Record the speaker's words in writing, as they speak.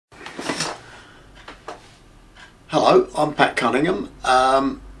Hello, I'm Pat Cunningham.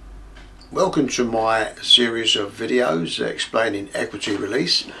 Welcome to my series of videos explaining equity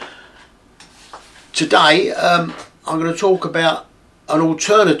release. Today I'm going to talk about an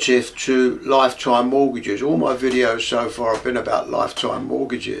alternative to lifetime mortgages. All my videos so far have been about lifetime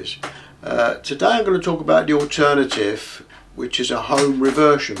mortgages. Today I'm going to talk about the alternative, which is a home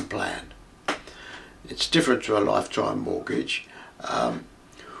reversion plan. It's different to a lifetime mortgage.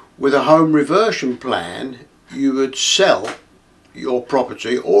 With a home reversion plan, you would sell your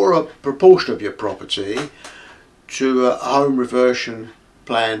property or a proportion of your property to a home reversion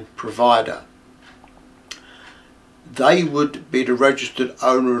plan provider. They would be the registered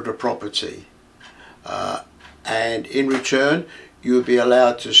owner of the property, and in return you would be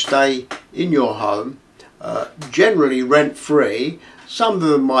allowed to stay in your home, generally rent free. Some of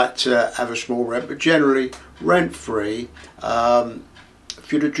them might have a small rent, but generally rent free for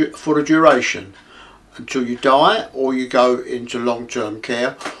the duration, until you die or you go into long-term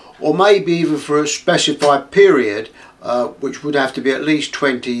care, or maybe even for a specified period, which would have to be at least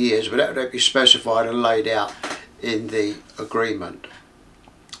 20 years, but that would be specified and laid out in the agreement.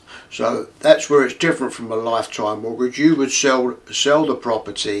 So that's where it's different from a lifetime mortgage. You would sell the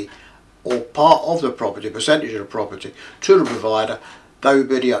property or part of the property, percentage of the property, to the provider. They would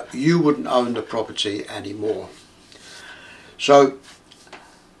be you wouldn't own the property anymore. So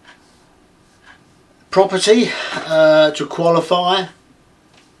property to qualify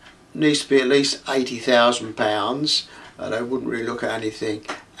needs to be at least £80,000. They wouldn't really look at anything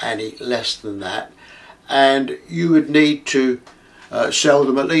any less than that, and you would need to sell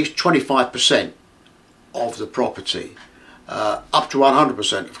them at least 25% of the property, up to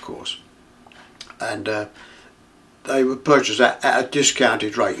 100% of course, and they would purchase that at a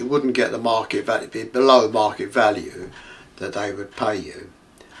discounted rate. You wouldn't get the market value, it'd be below market value that they would pay you.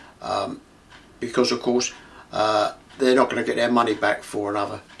 Because of course they're not going to get their money back for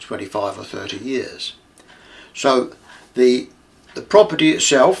another 25 or 30 years. So the property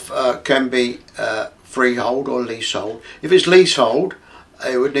itself can be freehold or leasehold. If it's leasehold,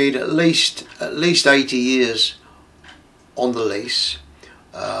 it would need at least 80 years on the lease,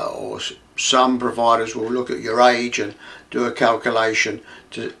 or some providers will look at your age and do a calculation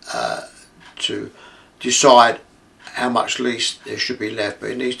to decide how much lease there should be left, but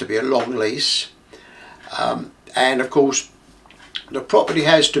it needs to be a long lease. And of course the property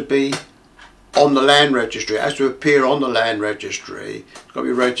has to be on the land registry. It has to appear on the land registry. It's got to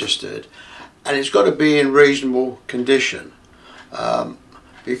be registered, and it's got to be in reasonable condition,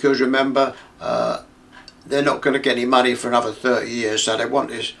 because remember, they're not going to get any money for another 30 years, so they want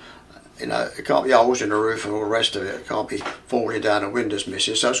this, you know, it can't be holes in the roof and all the rest of it. It can't be falling down and windows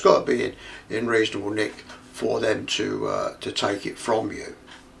missing, so it's got to be in reasonable nick for them to take it from you.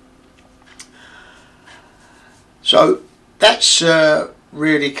 So that's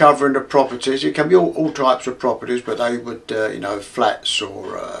really covering the properties. It can be all types of properties, but they would, you know, flats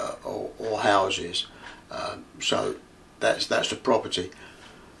or houses. So that's the property.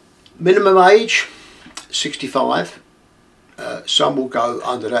 Minimum age 65. Some will go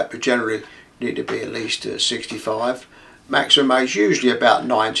under that, but generally need to be at least 65. Maximum age usually about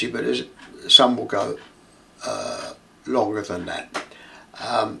 90, but some will go longer than that.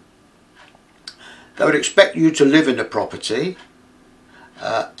 They would expect you to live in the property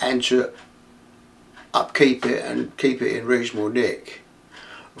and to upkeep it and keep it in reasonable nick.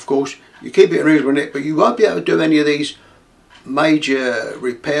 Of course, you keep it in reasonable nick, but you won't be able to do any of these major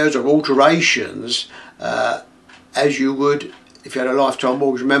repairs or alterations as you would if you had a lifetime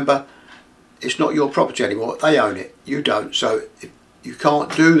mortgage. Remember, it's not your property anymore. They own it, you don't. So you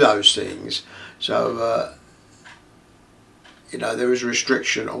can't do those things. So you know, there is a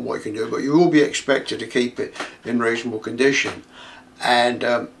restriction on what you can do, but you will be expected to keep it in reasonable condition.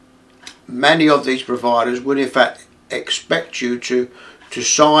 And many of these providers would in fact expect you to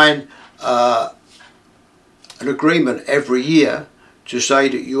sign an agreement every year to say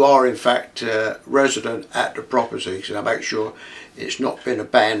that you are in fact resident at the property, so make sure it's not been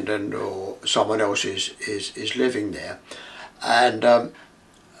abandoned or someone else is living there. And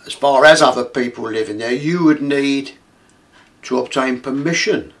as far as other people living there, you would need to obtain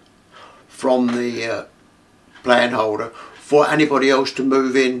permission from the plan holder for anybody else to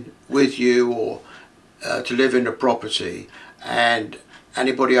move in with you or to live in the property, and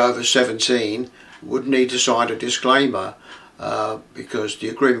anybody over 17 would need to sign a disclaimer, because the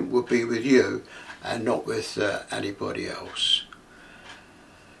agreement would be with you and not with anybody else.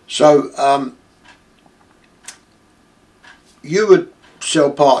 So you would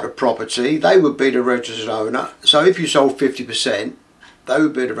sell part of the property, they would be the registered owner. So if you sold 50%, they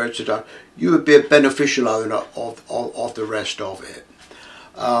would be the registered owner. You would be a beneficial owner of the rest of it.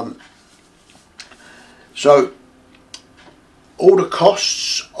 So all the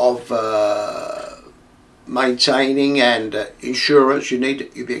costs of maintaining and insurance,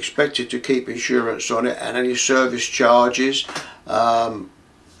 you'd be expected to keep insurance on it, and any service charges and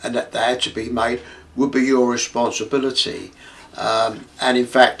that they had to be made would be your responsibility. And in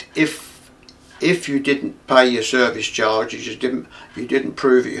fact, if you didn't pay your service charges, you didn't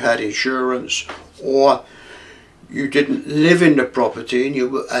prove that you had insurance, or you didn't live in the property and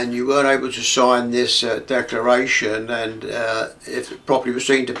you weren't able to sign this declaration, and if the property was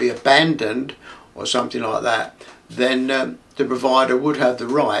seen to be abandoned or something like that, then the provider would have the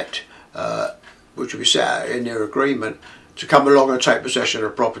right, which would be set out in their agreement, to come along and take possession of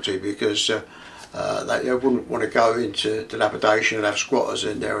the property, because they wouldn't want to go into dilapidation and have squatters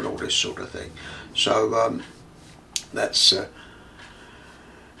in there and all this sort of thing. So that's an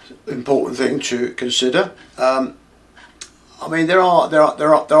important thing to consider. I mean, there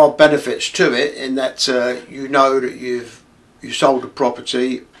are benefits to it, in that you know that you sold the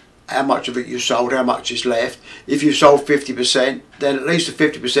property, how much of it you sold, how much is left. If you sold 50%, then at least the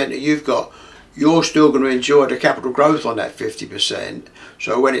 50% that you've got, you're still going to enjoy the capital growth on that 50%.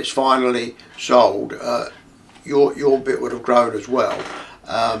 So when it's finally sold, your bit would have grown as well,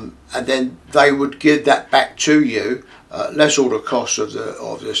 and then they would give that back to you, less all the costs of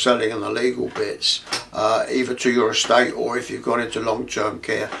the selling and the legal bits, either to your estate, or if you've gone into long-term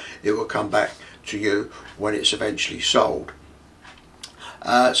care, it will come back to you when it's eventually sold.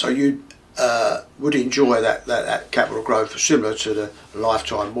 So you would enjoy that capital growth, similar to the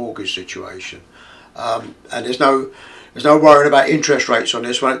lifetime mortgage situation. And there's no worrying about interest rates on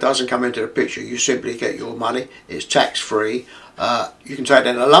this. When it doesn't come into the picture, you simply get your money. It's tax free. You can take it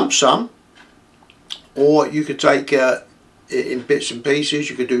in a lump sum, or you could take it in bits and pieces.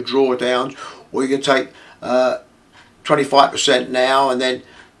 You could do drawdowns, or you could take 25% now and then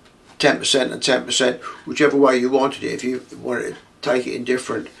 10% and 10%, whichever way you wanted it, if you wanted to take it in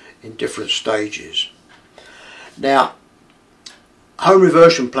different stages. Now, home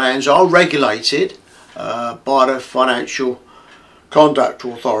reversion plans are regulated by the Financial Conduct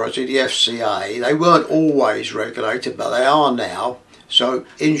Authority, the FCA. They weren't always regulated, but they are now. So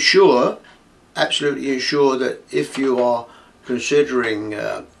absolutely ensure that if you are considering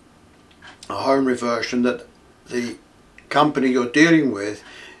a home reversion, that the company you're dealing with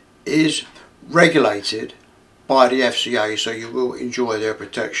is regulated by the FCA, so you will enjoy their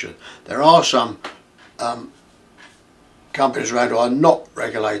protection. There are some companies around who are not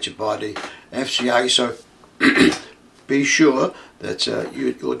regulated by the FCA, so be sure that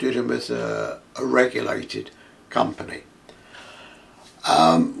you're dealing with a regulated company.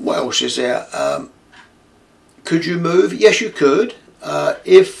 What else is there? Could you move? Yes, you could.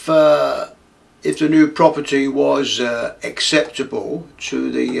 If the new property was acceptable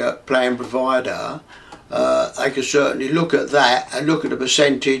to the plan provider, they could certainly look at that and look at the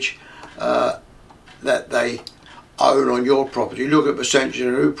percentage that they own on your property, look at percentage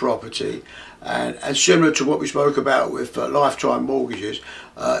of the new property, and similar to what we spoke about with lifetime mortgages,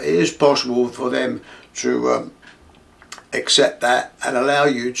 it is possible for them to accept that and allow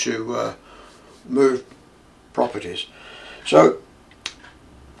you to move properties. So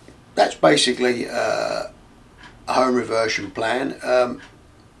that's basically a home reversion plan.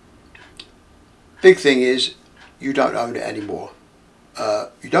 Big thing is, you don't own it anymore.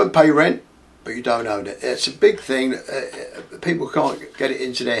 You don't pay rent, but you don't own it. It's a big thing. People can't get it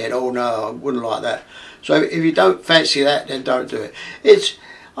into their head. Oh no, I wouldn't like that. So if you don't fancy that, then don't do it.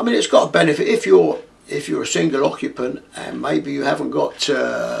 I mean, it's got a benefit if you're a single occupant and maybe you haven't got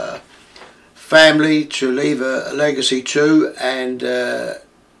family to leave a legacy to, and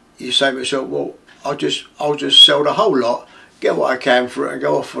you say to yourself, well, I'll just sell the whole lot, get what I can for it, and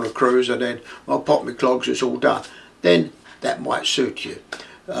go off on a cruise, and then I'll pop my clogs, it's all done. Then that might suit you.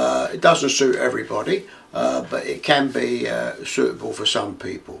 It doesn't suit everybody, but it can be suitable for some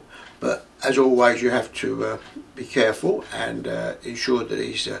people. But as always, you have to be careful and ensure that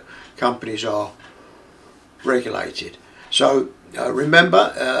these companies are regulated. So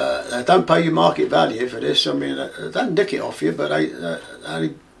remember, they don't pay you market value for this. I mean, they don't nick it off you, but they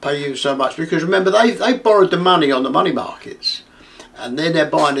only pay you so much, because remember, they borrowed the money on the money markets, and then they're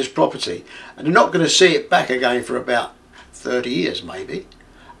buying this property, and they're not going to see it back again for about 30 years maybe.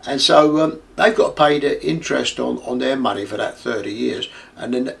 And so they've got to pay the interest on their money for that 30 years,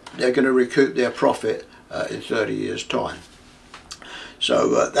 and then they're going to recoup their profit in 30 years time.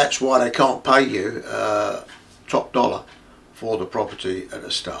 So that's why they can't pay you top dollar for the property at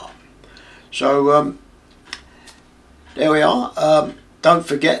the start. So there we are. don't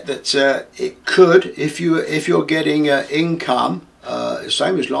forget that it could, if you're getting income,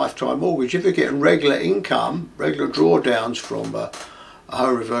 same as lifetime mortgage, if you're getting regular income, regular drawdowns from a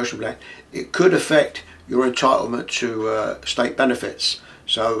home reversion plan, it could affect your entitlement to state benefits.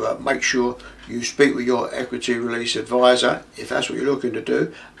 So make sure you speak with your equity release advisor if that's what you're looking to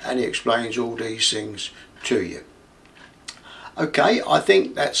do, and he explains all these things to you. Okay, I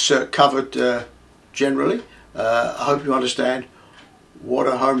think that's covered generally. I hope you understand what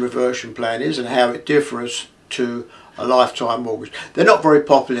a home reversion plan is and how it differs to a lifetime mortgage. They're not very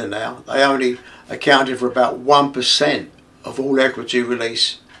popular now. They only accounted for about 1% of all equity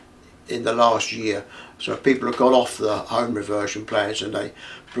release in the last year. So people have got off the home reversion plans and they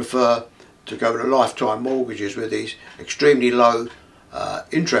prefer to go to lifetime mortgages with these extremely low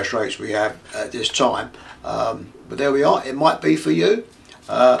interest rates we have at this time. But there we are. It might be for you.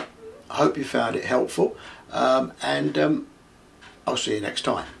 I hope you found it helpful, and I'll see you next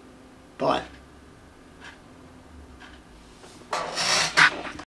time. Bye.